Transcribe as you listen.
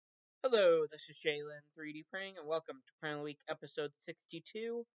Hello, this is Jalen 3D Printing, and welcome to Print Week episode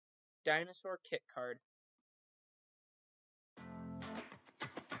 62, Dinosaur Kit Card.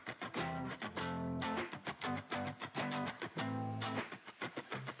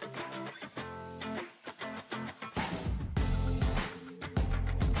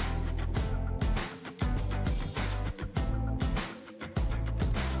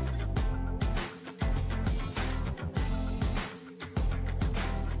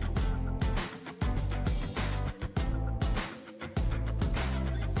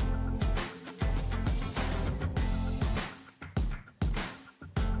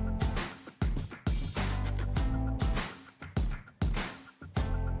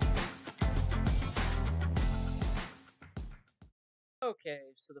 Okay,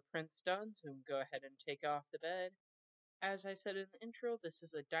 so the print's done, so we can go ahead and take off the bed. As I said in the intro, this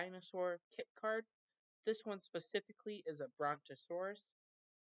is a dinosaur kit card. This one specifically is a Brontosaurus.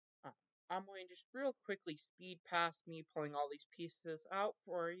 Uh, I'm going to just real quickly speed past me pulling all these pieces out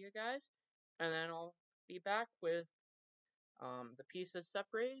for you guys, and then I'll be back with the pieces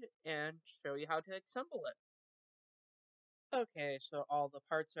separated and show you how to assemble it. Okay, so all the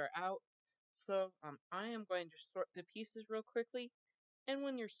parts are out. So I am going to sort the pieces real quickly. And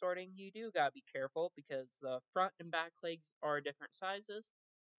when you're sorting, you do gotta be careful because the front and back legs are different sizes.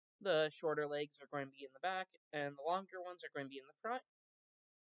 The shorter legs are going to be in the back, and the longer ones are going to be in the front.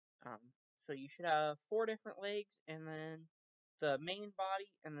 So you should have 4 different legs, and then the main body,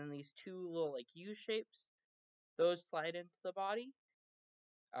 and then these 2 little like U shapes. Those slide into the body.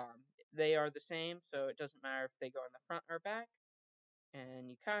 They are the same, so it doesn't matter if they go in the front or back. And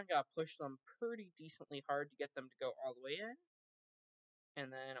you kind of gotta push them pretty decently hard to get them to go all the way in. And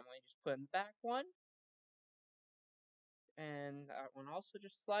then I'm going to just put in the back one. And that one also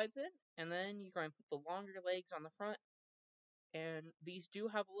just slides in. And then you're going to put the longer legs on the front. And these do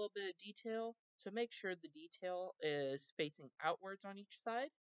have a little bit of detail, so make sure the detail is facing outwards on each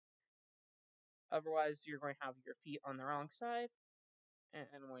side. Otherwise, you're going to have your feet on the wrong side. And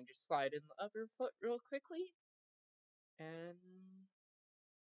I'm going to just slide in the other foot real quickly. And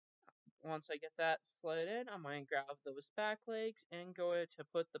once I get that slid in, I'm going to grab those back legs and go to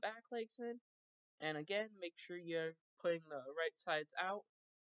put the back legs in. And again, make sure you're putting the right sides out.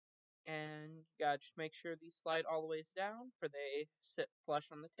 And you gotta just make sure these slide all the ways down for they sit flush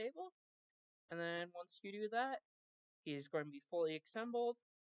on the table. And then once you do that, he's going to be fully assembled.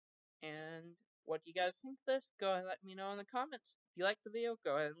 And what do you guys think of this? Go ahead and let me know in the comments. If you liked the video,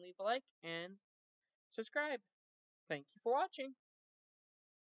 go ahead and leave a like and subscribe. Thank you for watching.